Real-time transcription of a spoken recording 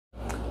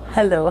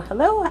Hello,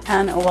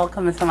 and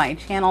welcome to my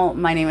channel.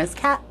 My name is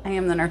Kat. I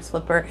am the Nurse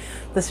Flipper.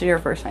 If this is your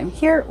first time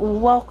here,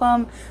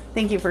 welcome.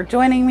 Thank you for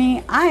joining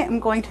me. I am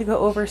going to go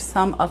over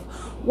some of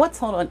what's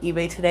sold on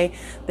eBay today.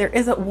 There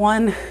is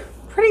one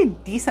pretty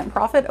decent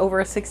profit, over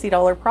a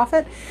 $60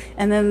 profit,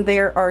 and then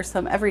there are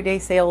some everyday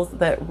sales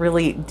that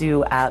really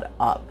do add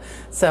up.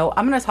 So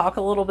I'm going to talk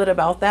a little bit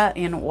about that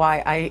and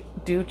why I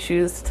do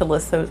choose to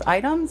list those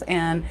items,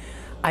 and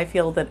I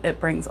feel that it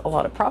brings a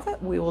lot of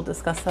profit. We will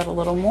discuss that a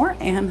little more,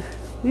 and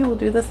we will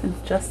do this in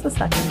just a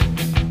second.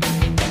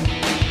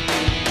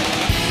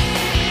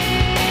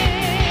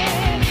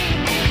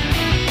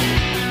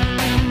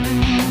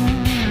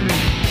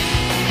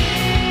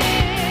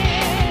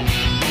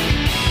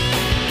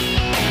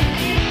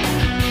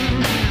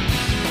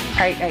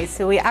 All right, guys,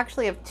 so we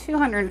actually have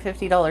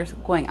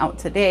 $250 going out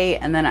today,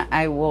 and then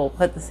I will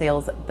put the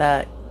sales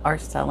that are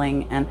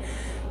selling and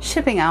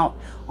shipping out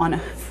on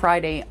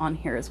Friday on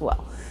here as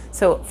well.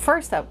 So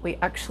first up, we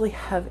actually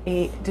have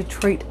a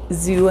Detroit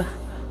Zoo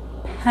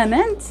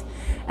pennant,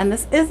 and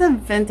this is a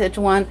vintage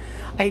one.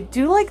 I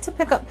do like to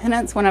pick up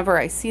pennants whenever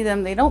I see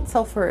them. They don't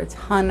sell for a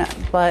ton,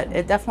 but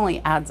it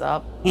definitely adds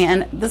up.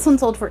 And this one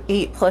sold for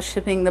 $8 plus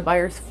shipping. The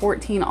buyer's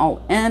 $14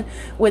 all in.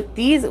 With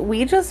these,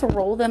 we just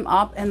roll them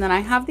up, and then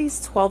I have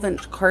these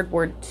 12-inch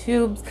cardboard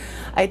tubes.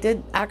 I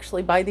did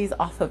actually buy these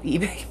off of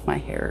eBay. My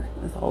hair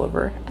is all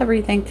over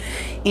everything.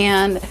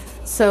 And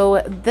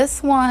so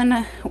this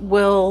one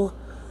will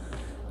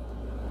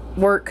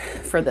work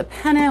for the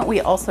pennant.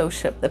 We also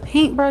ship the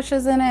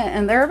paintbrushes in it,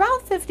 and they're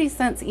about 50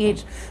 cents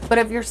each. But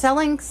if you're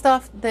selling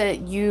stuff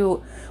that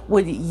you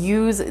would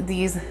use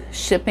these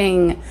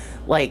shipping,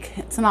 like,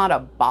 it's not a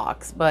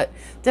box, but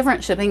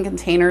different shipping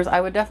containers, I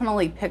would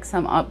definitely pick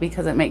some up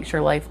because it makes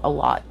your life a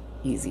lot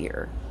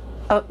easier.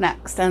 Up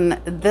next, and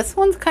this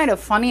one's kind of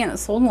funny, and it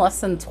sold in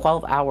less than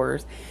 12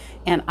 hours,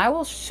 and I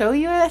will show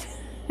you it.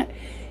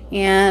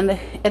 And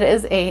it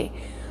is a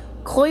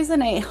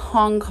cloisonne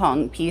Hong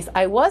Kong piece.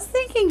 I was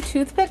thinking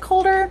toothpick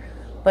holder,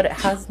 but it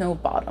has no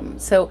bottom.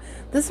 So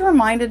this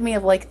reminded me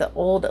of like the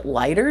old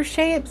lighter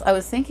shapes. I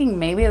was thinking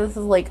maybe this is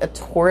like a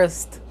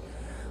tourist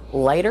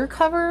lighter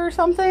cover or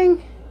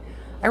something.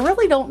 I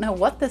really don't know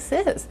what this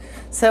is.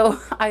 So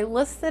I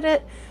listed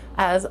it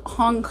as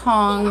Hong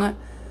Kong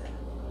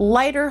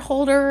lighter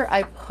holder.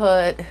 I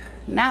put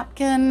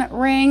napkin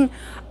ring.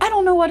 I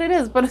don't know what it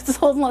is, but it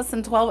sold in less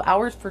than 12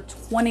 hours for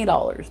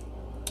 $20.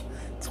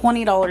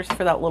 $20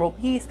 for that little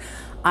piece.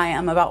 I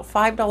am about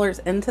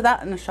 $5 into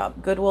that in the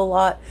shop Goodwill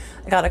lot.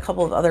 I got a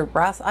couple of other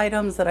brass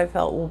items that I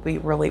felt will be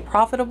really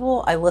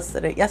profitable. I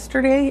listed it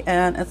yesterday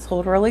and it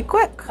sold really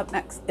quick. Up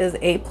next is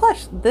a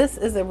plush. This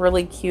is a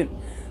really cute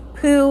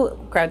Pooh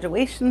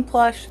graduation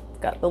plush. It's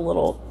got the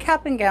little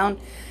cap and gown.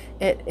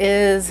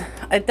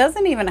 It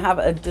doesn't even have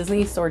a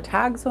Disney store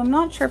tag, so I'm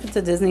not sure if it's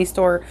a Disney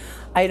store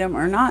item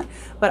or not,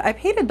 but I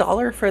paid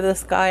 $1 for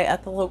this guy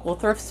at the local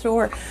thrift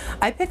store.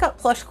 I pick up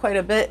plush quite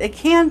a bit. It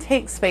can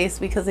take space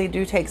because they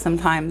do take some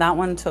time. That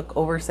one took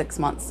over 6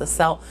 months to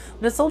sell,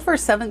 but it sold for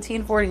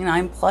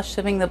 $17.49 plus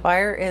shipping. The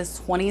buyer is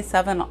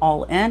 $27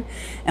 all in,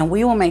 and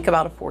we will make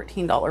about a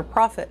 $14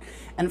 profit.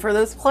 And for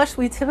those plush,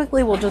 we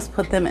typically will just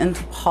put them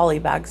into poly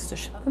bags to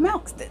ship them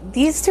out.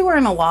 These two are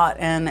in a lot,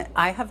 and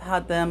I have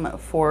had them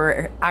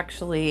for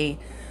actually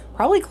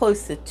probably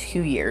close to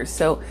 2 years.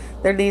 So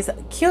they're these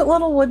cute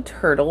little wood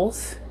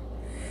turtles,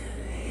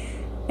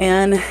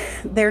 and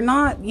they're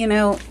not, you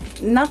know,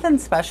 nothing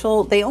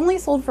special. They only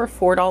sold for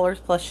 $4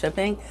 plus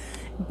shipping,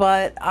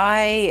 but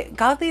I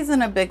got these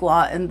in a big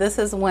lot, and this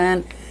is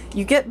when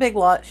you get big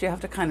lots, you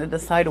have to kind of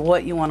decide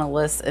what you want to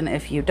list, and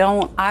if you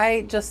don't,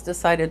 I just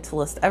decided to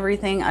list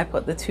everything. I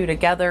put the two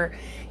together,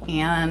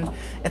 and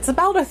it's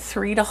about a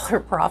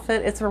 $3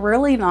 profit. It's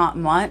really not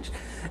much,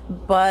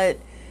 but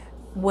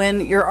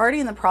when you're already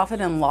in the profit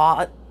and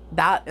lot,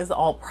 that is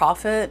all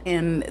profit,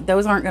 and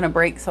those aren't going to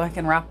break, so I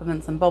can wrap them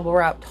in some bubble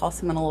wrap, toss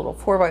them in a little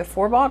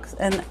 4x4 box,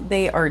 and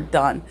they are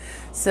done.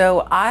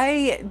 So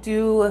I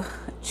do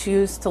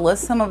choose to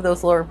list some of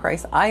those lower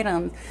price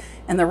items,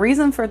 and the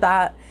reason for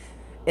that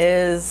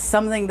is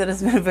something that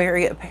has been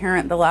very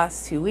apparent the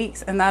last 2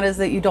 weeks, and that is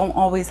that you don't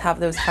always have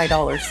those high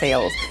dollar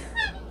sales.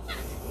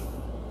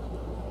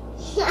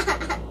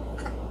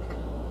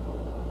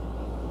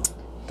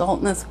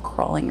 Dalton is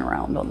crawling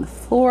around on the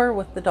floor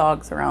with the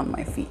dogs around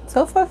my feet.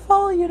 So if I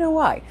fall, you know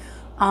why.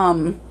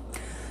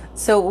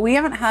 So we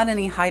haven't had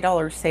any high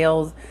dollar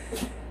sales.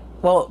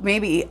 Well,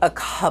 maybe a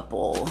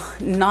couple,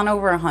 none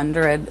over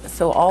 100.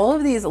 So all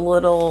of these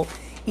little,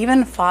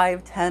 even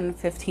 $5, $10,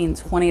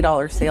 $15,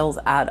 $20 sales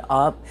add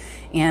up,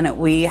 and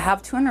we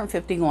have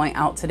 250 going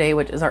out today,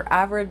 which is our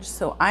average,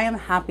 so I am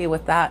happy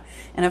with that.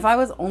 And if I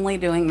was only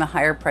doing the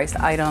higher priced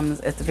items,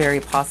 it's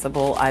very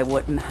possible I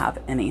wouldn't have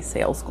any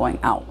sales going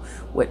out,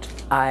 which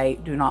I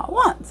do not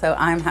want. So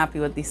I'm happy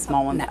with these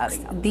small ones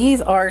adding up.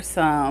 These are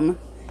some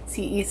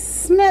C.E.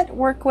 Smith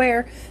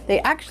workwear.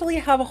 They actually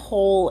have a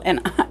hole,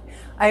 and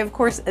I of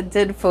course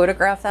did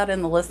photograph that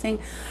in the listing.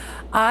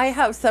 I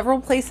have several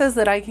places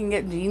that I can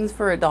get jeans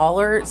for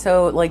 $1.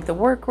 So like the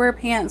workwear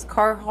pants,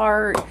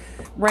 Carhartt,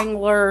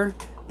 Wrangler,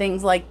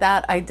 things like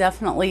that, I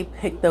definitely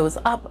pick those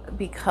up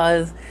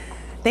because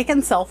they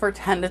can sell for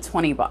 10 to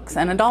 20 bucks,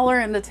 and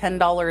 $1 into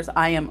 $10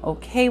 I am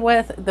okay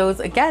with.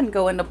 Those again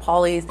go into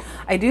polys.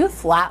 I do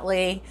flat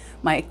lay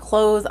my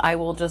clothes. I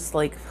will just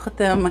like put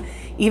them,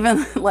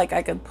 even like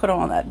I could put them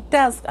on that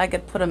desk, I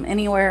could put them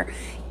anywhere,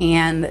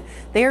 and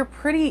they're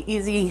pretty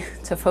easy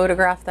to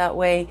photograph that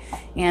way.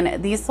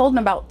 And these sold in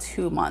about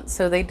 2 months,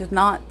 so they did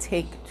not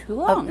take too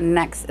long. Up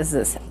next is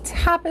this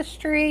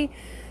tapestry.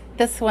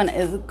 This one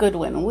is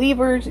Goodwin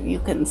Weavers, you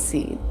can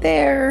see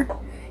there.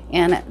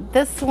 And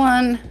this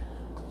one,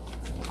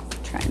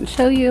 try and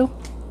show you,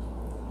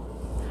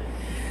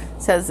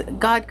 it says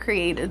God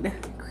created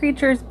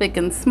creatures big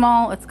and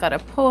small. It's got a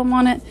poem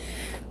on it.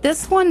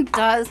 This one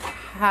does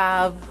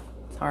have,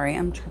 sorry,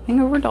 I'm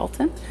tripping over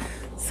Dalton,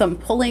 some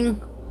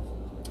pulling,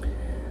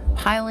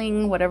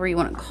 piling, whatever you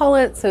want to call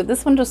it. So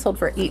this one just sold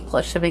for $8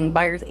 plus shipping,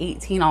 buyers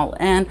 $18 all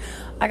in.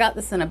 I got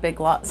this in a big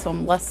lot, so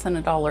I'm less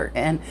than $1 in,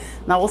 and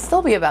that will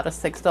still be about a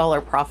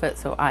 $6 profit,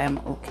 so I am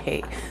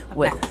okay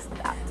with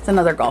that. It's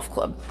another golf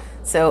club.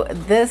 So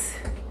this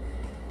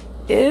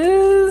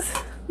is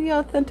the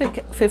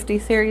Authentic 50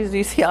 series. Do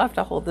you see? I'll have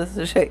to hold this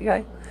to show you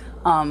guys.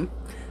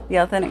 The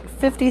Authentic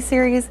 50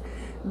 series.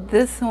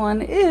 This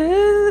one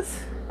is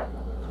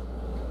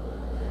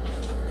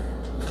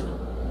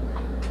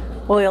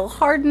oil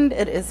hardened.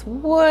 It is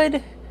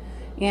wood,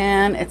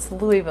 and it's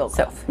Louisville.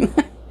 So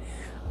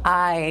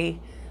I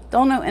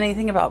don't know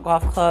anything about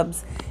golf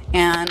clubs,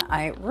 and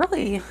I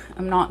really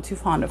am not too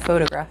fond of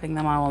photographing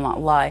them, I will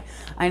not lie.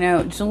 I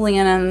know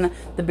Julian,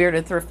 the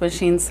Bearded Thrift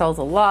Machine, sells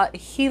a lot.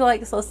 He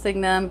likes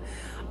listing them.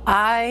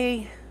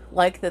 I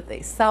like that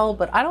they sell,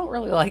 but I don't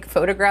really like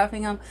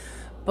photographing them.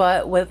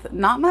 But with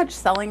not much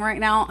selling right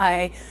now,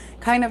 I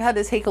kind of had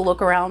to take a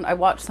look around. I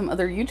watched some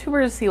other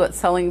YouTubers, see what's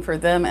selling for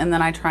them, and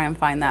then I try and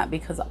find that,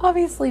 because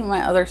obviously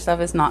my other stuff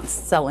is not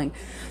selling.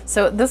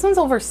 So this one's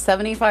over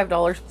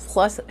 $75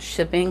 plus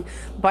shipping.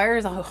 Buyer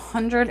is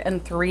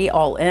 $103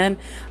 all in.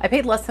 I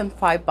paid less than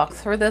 $5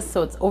 for this,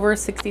 so it's over a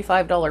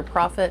 $65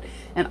 profit.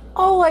 And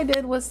all I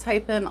did was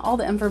type in all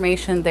the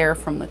information there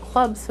from the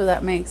club, so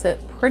that makes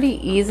it pretty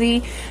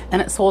easy,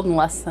 and it sold in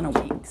less than a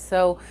week.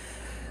 So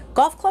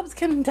golf clubs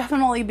can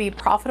definitely be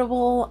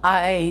profitable.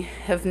 I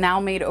have now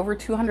made over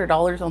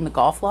 $200 on the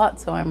golf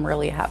lot, so I'm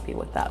really happy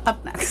with that.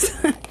 Up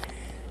next,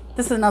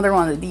 this is another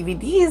one of the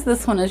DVDs.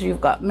 This one is You've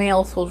Got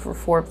Mail, sold for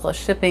 $4 plus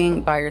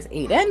shipping. Buyers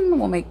 8 in,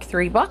 will make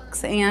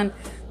 $3, and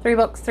 $3,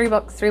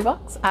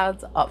 $3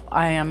 adds up.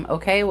 I am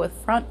okay with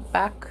front,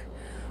 back,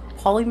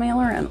 poly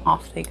mailer, and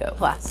off they go.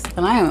 Last,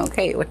 and I am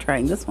okay with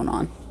trying this one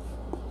on.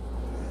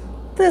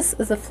 This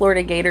is a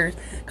Florida Gators,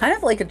 kind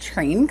of like a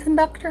train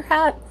conductor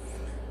hat.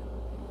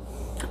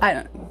 I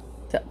don't know.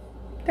 So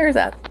there's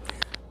that.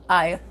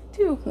 I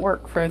do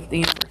work for the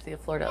University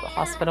of Florida at the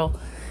hospital.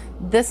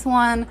 This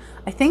one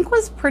I think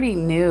was pretty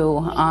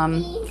new.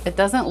 It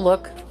doesn't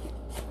look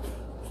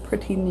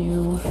pretty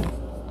new.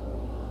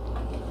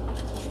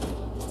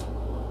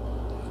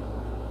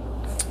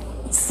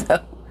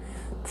 So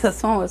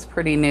this one was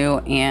pretty new,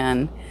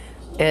 and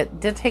it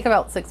did take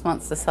about 6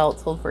 months to sell. It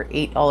sold for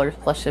 $8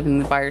 plus shipping.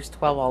 The buyers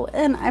 12 all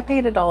in. I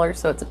paid $1,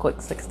 so it's a quick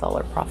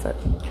 $6 profit.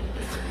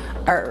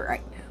 All right.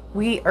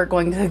 We are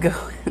going to go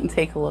and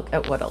take a look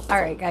at what else. All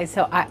right, guys,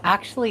 so I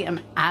actually am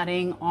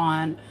adding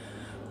on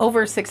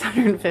over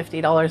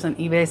 $650 in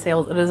eBay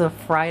sales. It is a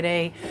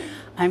Friday.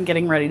 I'm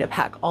getting ready to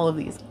pack all of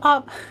these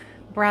up.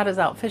 Brad is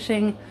out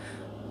fishing.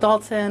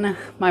 Dalton,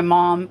 my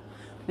mom,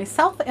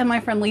 myself, and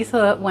my friend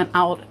Lisa went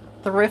out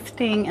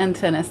thrifting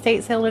into an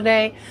estate sale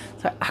today.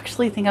 So I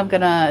actually think I'm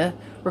gonna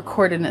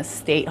record an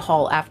estate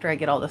haul after I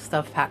get all the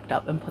stuff packed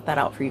up and put that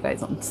out for you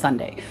guys on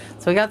Sunday.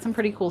 So we got some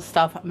pretty cool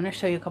stuff. I'm gonna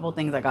show you a couple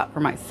things I got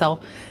for myself.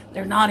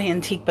 They're not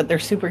antique, but they're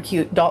super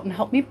cute. Dalton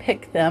helped me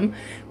pick them.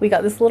 We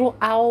got this little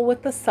owl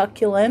with the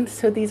succulent.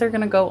 So these are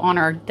gonna go on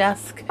our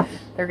desk.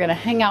 They're gonna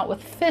hang out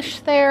with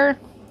fish there.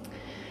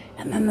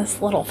 And then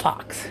this little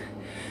fox.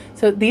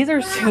 So these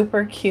are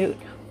super cute.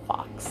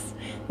 Fox.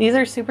 These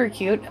are super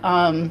cute.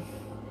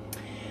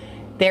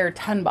 They're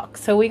 $10.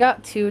 So we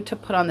got 2 to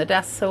put on the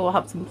desk. So we'll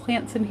have some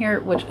plants in here,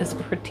 which is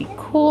pretty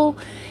cool.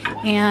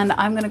 And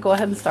I'm going to go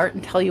ahead and start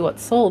and tell you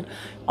what's sold.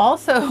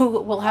 Also,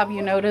 we'll have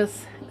you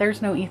notice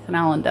there's no Ethan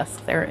Allen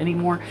desk there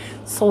anymore.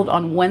 Sold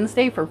on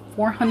Wednesday for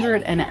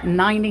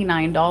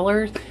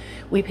 $499.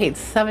 We paid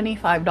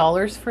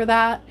 $75 for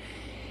that.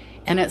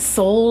 And it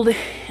sold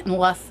in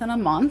less than a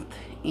month.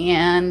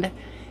 And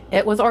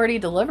it was already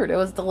delivered. It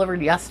was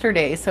delivered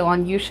yesterday. So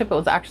on UShip, it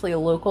was actually a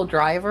local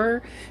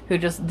driver who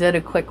just did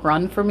a quick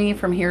run for me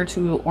from here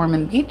to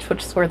Ormond Beach,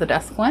 which is where the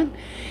desk went.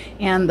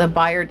 And the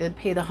buyer did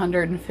pay the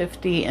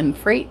 $150 in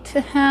freight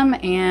to him,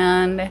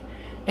 and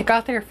it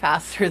got there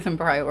faster than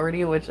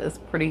priority, which is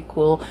pretty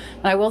cool.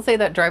 And I will say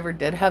that driver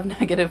did have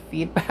negative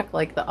feedback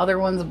like the other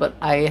ones, but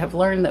I have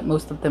learned that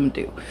most of them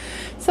do.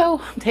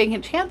 So I'm taking a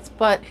chance,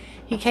 but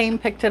he came,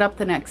 picked it up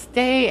the next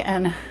day,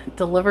 and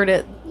delivered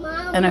it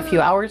in a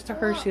few hours to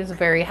her. She was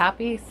very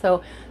happy.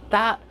 So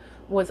that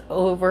was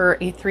over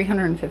a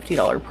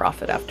 $350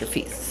 profit after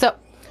fees. So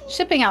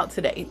shipping out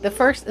today. The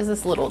first is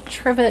this little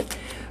trivet,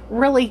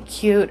 really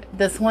cute.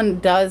 This one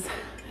does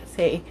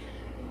say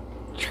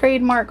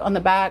trademark on the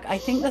back. I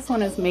think this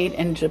one is made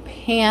in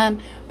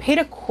Japan. Paid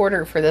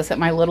 $1/4 for this at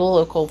my little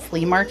local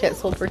flea market.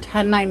 Sold for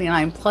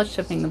 $10.99 plus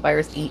shipping. The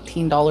buyer's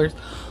 $18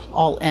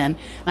 all in.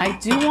 And I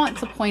do want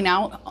to point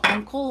out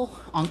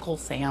Uncle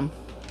Sam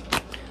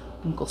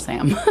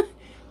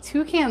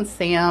Toucan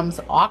Sam's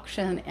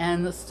auction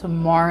ends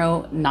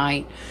tomorrow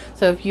night.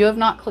 So if you have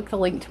not clicked the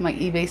link to my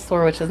eBay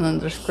store, which is in the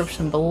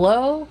description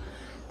below,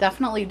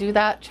 definitely do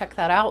that. Check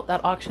that out.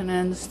 That auction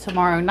ends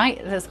tomorrow night.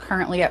 It is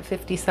currently at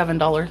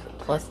 $57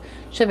 plus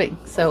shipping.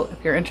 So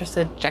if you're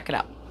interested, check it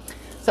out.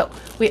 So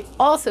we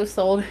also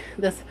sold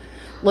this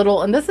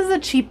little, and this is a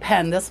cheap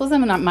pen. This was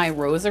in my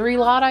rosary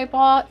lot I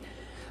bought,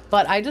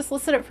 but I just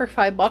listed it for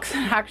 $5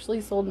 and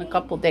actually sold in a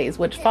couple days,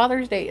 which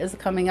Father's Day is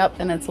coming up,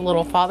 and it's a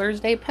little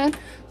Father's Day pen.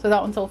 So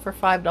that one sold for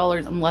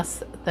 $5 and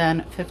less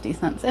than 50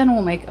 cents, and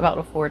we'll make about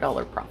a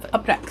 $4 profit.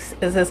 Up next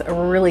is this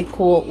really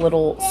cool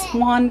little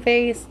swan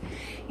vase.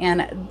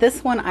 And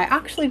this one, I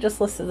actually just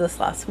listed this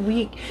last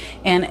week,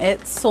 and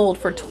it sold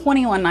for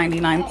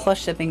 $21.99 plus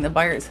shipping. The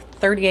buyer is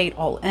 $38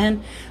 all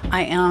in.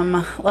 I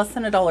am less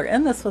than $1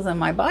 in. This was in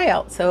my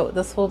buyout, so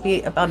this will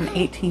be about an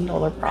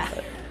 $18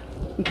 profit.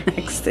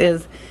 Next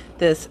is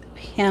this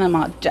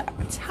Panama Jack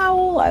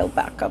towel. I'll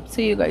back up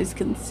so you guys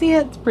can see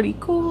it. It's pretty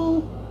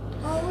cool.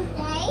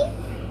 Okay.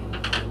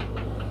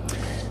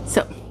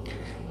 So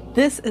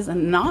this is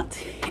not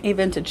a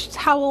vintage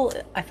towel.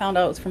 I found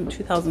out it was from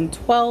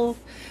 2012.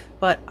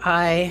 But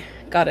I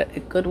got it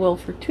at Goodwill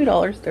for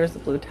 $2. There's the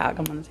blue tag.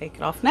 I'm going to take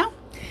it off now.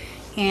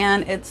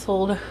 And it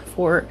sold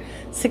for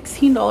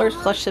 $16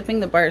 plus shipping.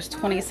 The buyer's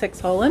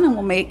 $26 all in, and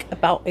we'll make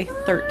about a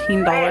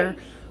 $13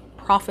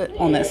 profit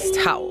on this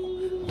towel.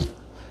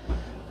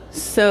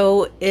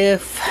 So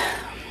if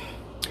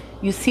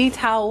you see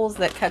towels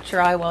that catch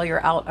your eye while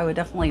you're out, I would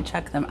definitely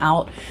check them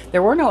out.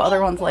 There were no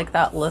other ones like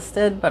that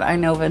listed, but I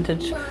know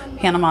vintage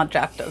Panama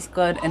Jack does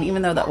good. And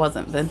even though that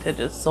wasn't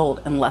vintage, it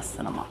sold in less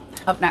than a month.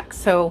 Up next,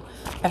 so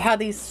I've had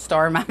these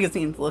Star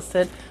magazines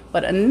listed,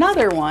 but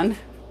another one,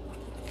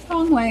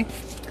 wrong way.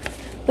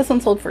 This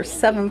one sold for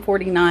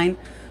 $7.49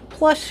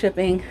 plus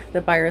shipping.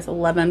 The buyer is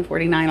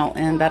 $11.49 all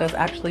in. That is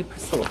actually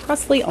Priscilla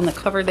Presley on the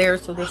cover there.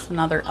 So this is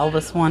another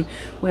Elvis one.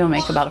 We'll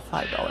make about a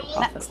 $5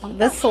 profit.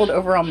 This sold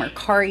over on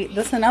Mercari.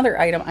 This is another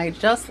item I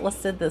just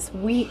listed this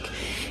week,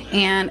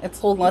 and it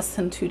sold less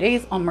than 2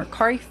 days on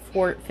Mercari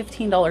for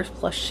 $15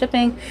 plus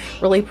shipping.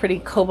 Really pretty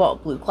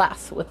cobalt blue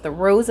glass with the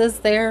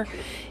roses there.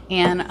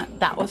 And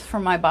that was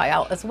from my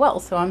buyout as well.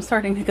 So I'm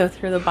starting to go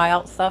through the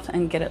buyout stuff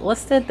and get it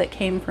listed. That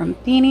came from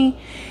Beanie.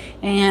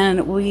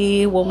 And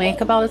we will make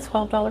about a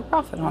 $12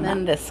 profit on that.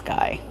 And this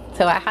guy.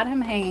 So I had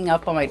him hanging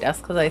up on my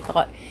desk because I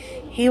thought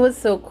he was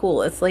so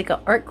cool. It's like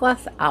an art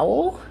glass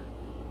owl.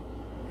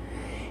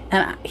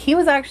 And he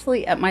was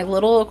actually at my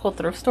little local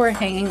thrift store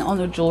hanging on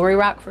the jewelry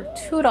rack for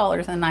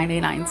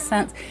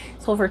 $2.99.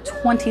 Sold for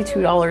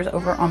 $22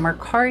 over on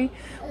Mercari.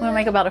 We're gonna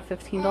make about a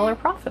 $15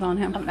 profit on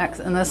him. Up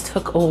next, and this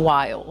took a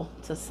while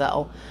to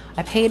sell.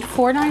 I paid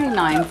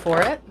 $4.99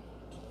 for it.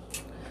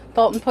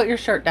 Dalton, put your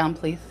shirt down,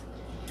 please.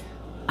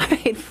 I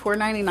paid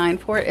 $4.99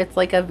 for it. It's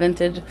like a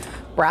vintage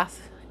brass,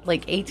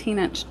 like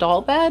 18-inch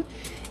doll bed,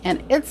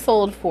 and it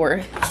sold for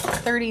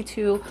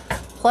 $32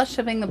 plus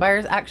shipping. The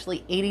buyer's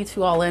actually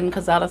 $82 all in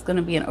because that is going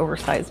to be an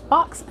oversized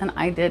box, and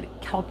I did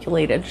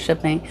calculated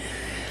shipping.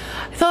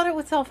 I thought it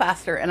would sell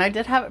faster, and I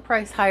did have it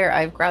priced higher.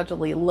 I've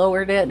gradually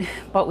lowered it,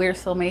 but we're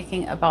still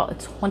making about a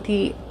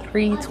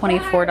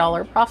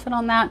 $24 profit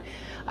on that.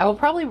 I will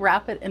probably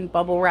wrap it in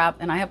bubble wrap,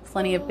 and I have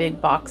plenty of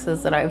big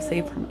boxes that I've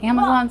saved from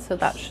Amazon, so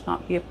that should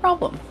not be a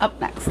problem. Up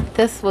next,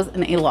 this was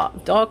in a lot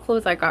of dog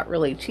clothes. I got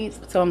really cheap,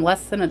 so I'm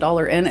less than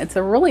 $1 in. It's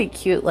a really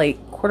cute,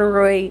 like,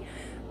 corduroy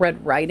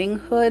Red Riding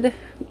Hood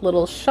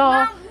little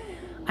shawl.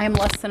 I am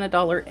less than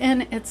 $1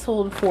 in. It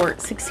sold for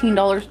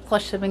 $16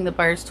 plus shipping. The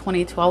buyer's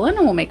 $22 all in,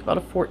 and we'll make about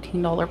a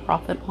 $14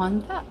 profit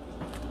on that.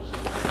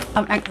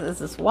 Up next is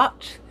this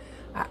watch.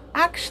 I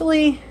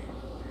actually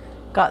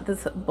got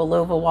this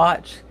Belova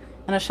watch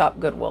in a shop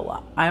Goodwill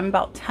lot. I'm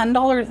about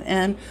 $10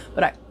 in,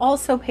 but I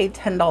also paid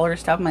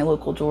 $10 to have my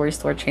local jewelry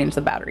store change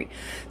the battery.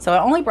 So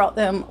I only brought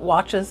them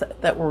watches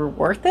that were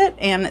worth it,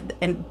 and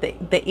the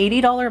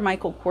 $80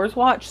 Michael Kors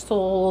watch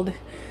sold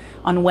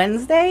on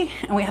Wednesday,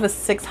 and we had a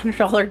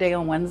 $600 day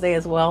on Wednesday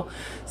as well.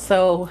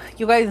 So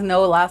you guys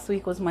know last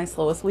week was my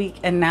slowest week,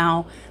 and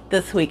now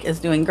this week is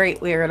doing great.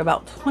 We are at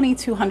about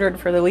 $2,200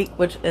 for the week,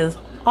 which is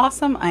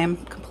awesome. I am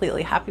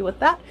completely happy with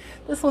that.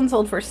 This one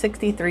sold for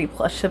 $63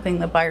 plus shipping.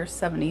 The buyer's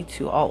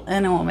 $72 all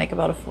in, and we'll make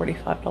about a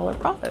 $45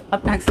 profit.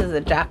 Up next is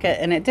a jacket,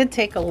 and it did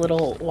take a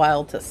little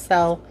while to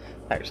sell.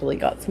 I actually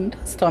got some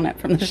dust on it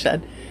from the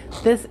shed.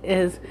 This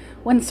is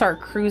Windstar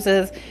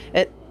Cruises.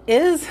 It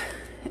is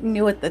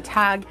new at the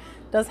tag.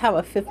 Does have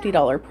a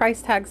 $50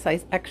 price tag,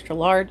 size extra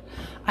large.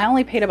 I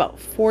only paid about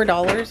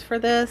 $4 for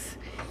this,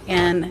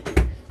 and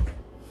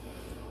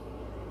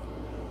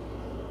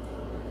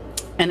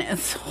it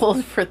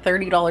sold for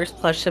 $30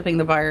 plus shipping.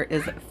 The buyer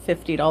is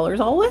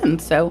 $50 all in,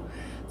 so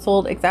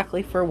sold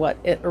exactly for what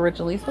it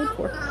originally sold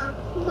for.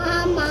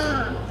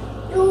 Mama,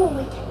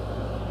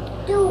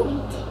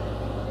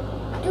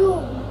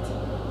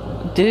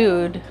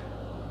 Dude.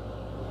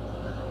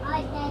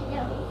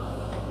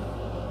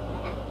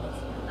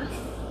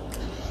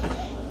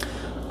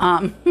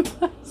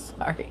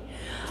 Sorry.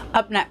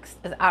 Up next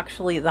is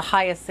actually the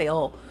highest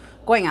sale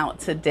going out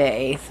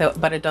today. So,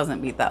 but it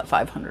doesn't beat that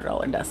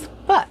 $500 desk,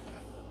 but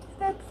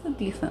that's a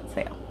decent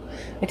sale.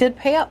 I did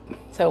pay up.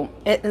 So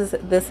it is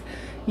this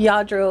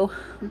Yadro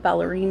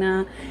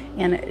ballerina,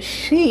 and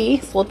she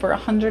sold for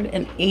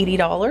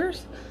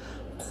 $180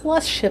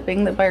 plus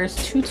shipping. The buyer's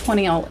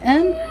 $220 all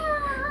in.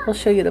 I'll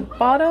show you the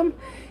bottom.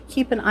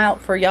 Keep an eye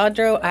out for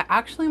Yadro. I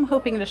actually am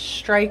hoping to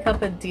strike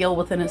up a deal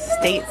with an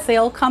estate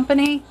sale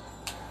company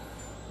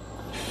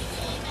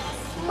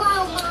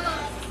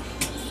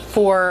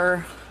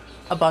for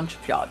a bunch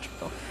of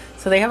Yadro.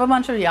 So they have a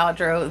bunch of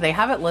Yadro. They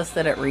have it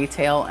listed at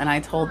retail, and I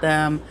told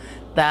them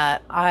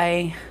that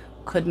I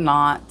could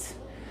not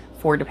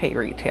afford to pay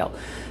retail.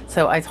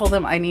 So I told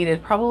them I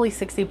needed probably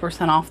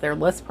 60% off their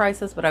list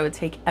prices, but I would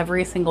take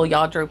every single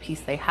Yadro piece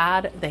they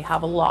had. They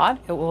have a lot.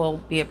 It will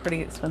be a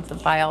pretty expensive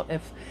buyout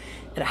if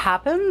it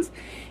happens.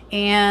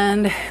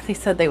 And they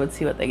said they would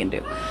see what they can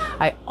do.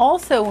 I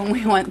also, when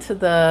we went to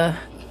the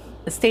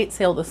estate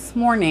sale this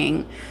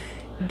morning,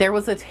 there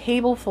was a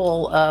table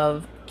full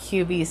of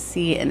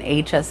QVC and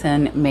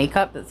HSN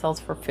makeup that sells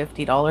for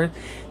 $50.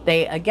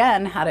 They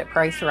again had it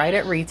priced right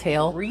at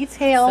retail.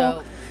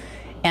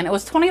 And it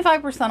was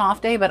 25% off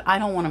day, but I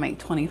don't want to make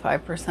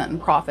 25% in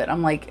profit.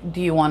 I'm like,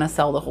 do you want to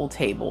sell the whole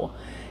table?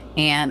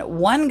 And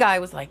one guy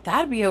was like,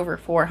 that'd be over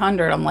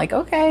 400. I'm like,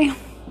 okay,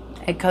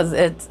 because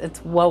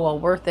it's well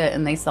worth it,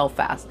 and they sell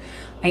fast.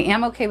 I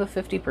am okay with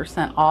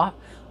 50% off,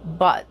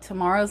 but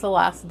tomorrow's the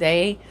last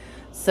day.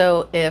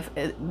 So if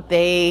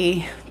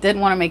they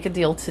didn't want to make a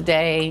deal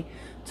today,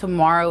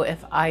 tomorrow,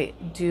 if I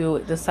do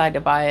decide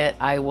to buy it,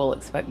 I will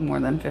expect more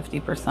than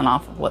 50%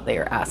 off of what they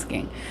are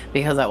asking,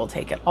 because I will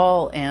take it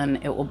all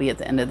and it will be at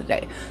the end of the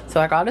day. So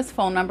I got his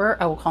phone number.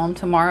 I will call him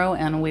tomorrow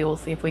and we will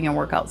see if we can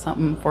work out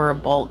something for a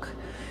bulk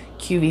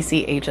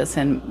QVC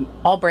HSN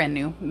all brand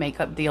new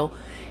makeup deal,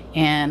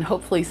 and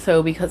hopefully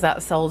so, because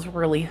that sells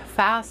really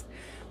fast.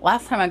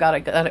 Last time I got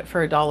it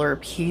for $1 a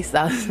piece.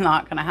 That's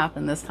not going to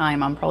happen this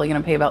time. I'm probably going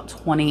to pay about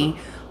 20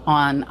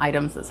 on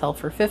items that sell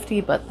for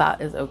 50, but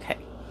that is okay.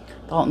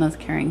 Dalton is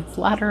carrying his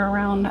ladder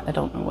around. I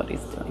don't know what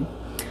he's doing.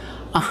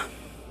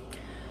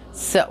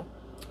 So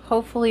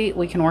hopefully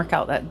we can work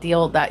out that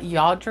deal. That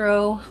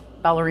Yadro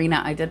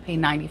ballerina, I did pay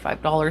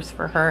 $95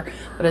 for her,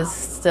 but it's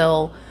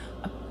still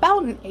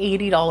about an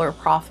 $80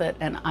 profit,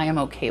 and I am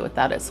okay with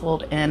that. It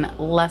sold in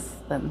less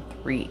than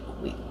 3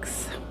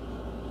 weeks.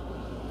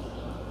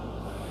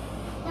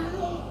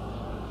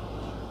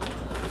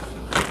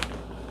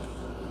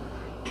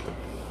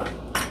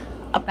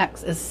 Up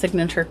next is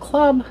Signature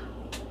Club,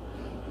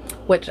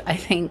 which I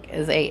think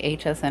is a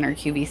HSN or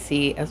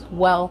QVC as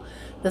well.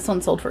 This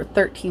one sold for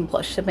 $13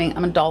 plus shipping.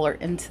 I'm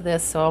 $1 into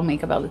this, so I'll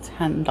make about a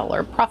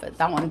 $10 profit.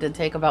 That one did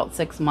take about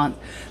 6 months.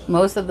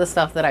 Most of the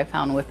stuff that I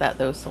found with that,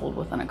 those sold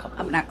within a couple.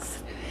 Up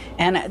next,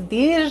 and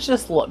these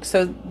just look,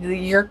 so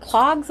your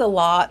clogs a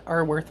lot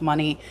are worth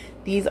money.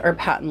 These are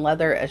patent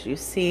leather, as you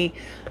see.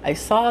 I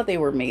saw they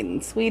were made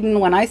in Sweden.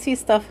 When I see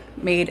stuff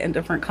made in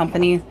different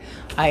companies,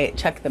 I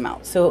check them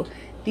out. So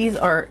these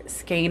are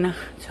Skane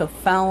to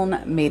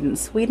Feln, made in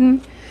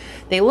Sweden.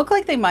 They look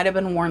like they might have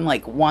been worn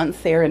like once.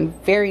 They're in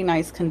very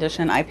nice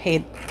condition. I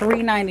paid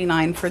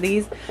 $3.99 for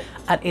these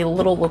at a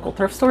little local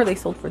thrift store. They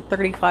sold for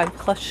 $35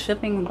 plus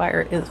shipping. The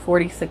buyer is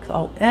 $46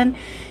 all in,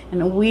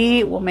 and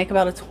we will make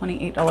about a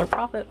 $28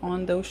 profit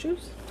on those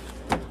shoes.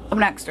 Up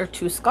next are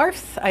two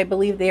scarves. I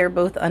believe they are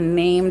both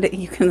unnamed.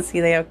 You can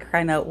see they have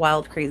kind of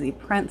wild, crazy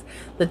prints.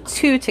 The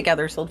two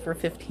together sold for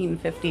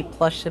 $15.50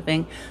 plus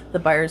shipping. The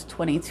buyer's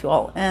 $22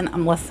 all in.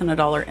 I'm less than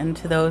 $1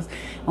 into those,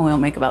 and we'll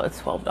make about a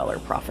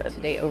 $12 profit.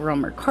 Today over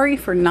on Mercari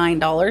for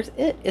 $9.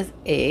 It is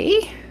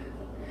a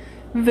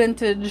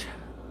vintage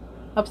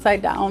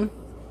upside down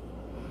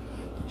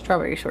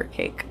strawberry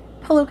shortcake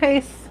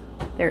pillowcase.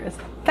 There is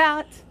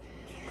that.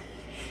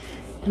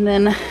 And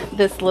then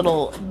this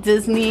little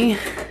Disney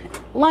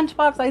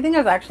lunchbox. I think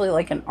it's actually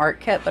like an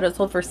art kit, but it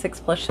sold for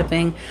 $6 plus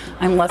shipping.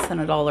 I'm less than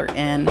 $1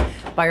 in.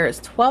 Buyer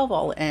is $12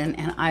 all in,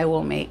 and I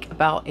will make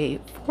about a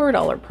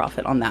 $4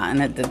 profit on that.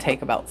 And it did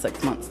take about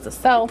 6 months to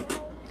sell.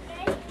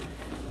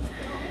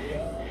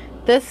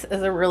 This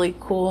is a really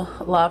cool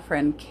La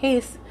Friend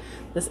case.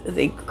 This is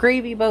a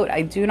gravy boat.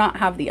 I do not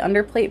have the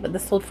underplate, but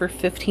this sold for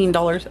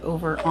 $15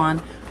 over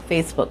on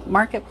Facebook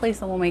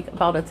Marketplace, and we'll make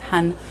about a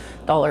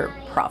 $10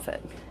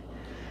 profit.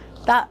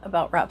 That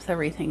about wraps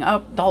everything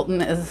up.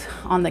 Dalton is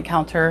on the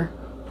counter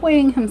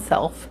weighing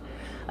himself.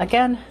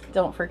 Again,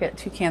 don't forget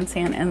Toucan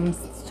Sand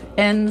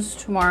ends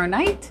tomorrow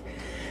night.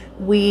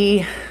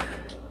 We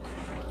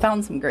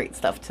found some great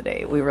stuff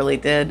today. We really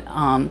did.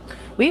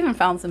 We even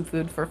found some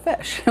food for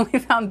fish. We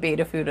found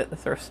betta food at the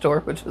thrift store,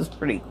 which was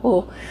pretty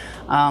cool.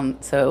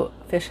 So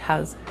fish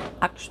has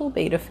actual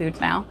betta food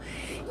now.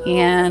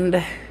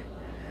 And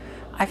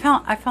I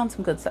found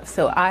some good stuff.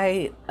 So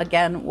I,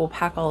 again, will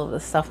pack all of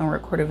this stuff and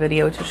record a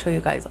video to show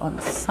you guys on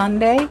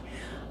Sunday.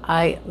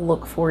 I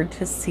look forward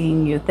to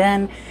seeing you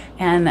then.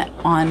 And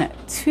on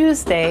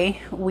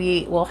Tuesday,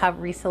 we will have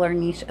Reseller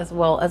Niche as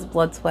well as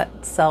Blood,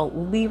 Sweat, Sell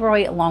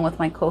Leroy, along with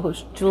my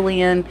co-host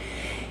Julian.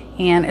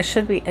 And it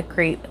should be a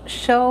great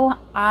show.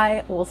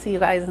 I will see you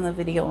guys in the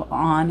video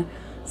on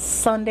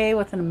Sunday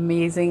with an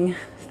amazing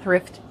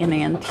thrift and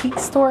antique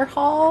store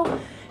haul.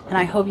 And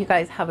I hope you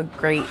guys have a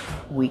great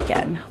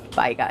weekend.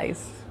 Bye,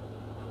 guys.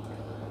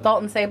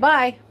 Dalton, say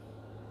bye.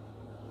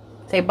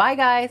 Say bye,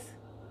 guys.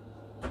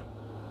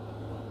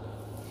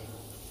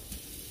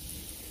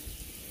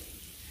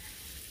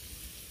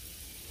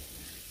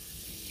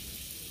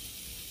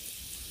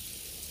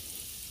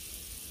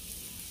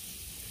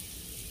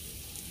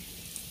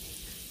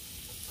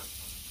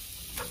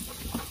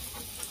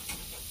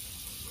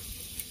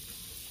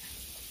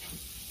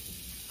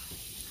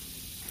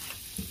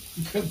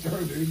 Good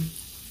throw, dude.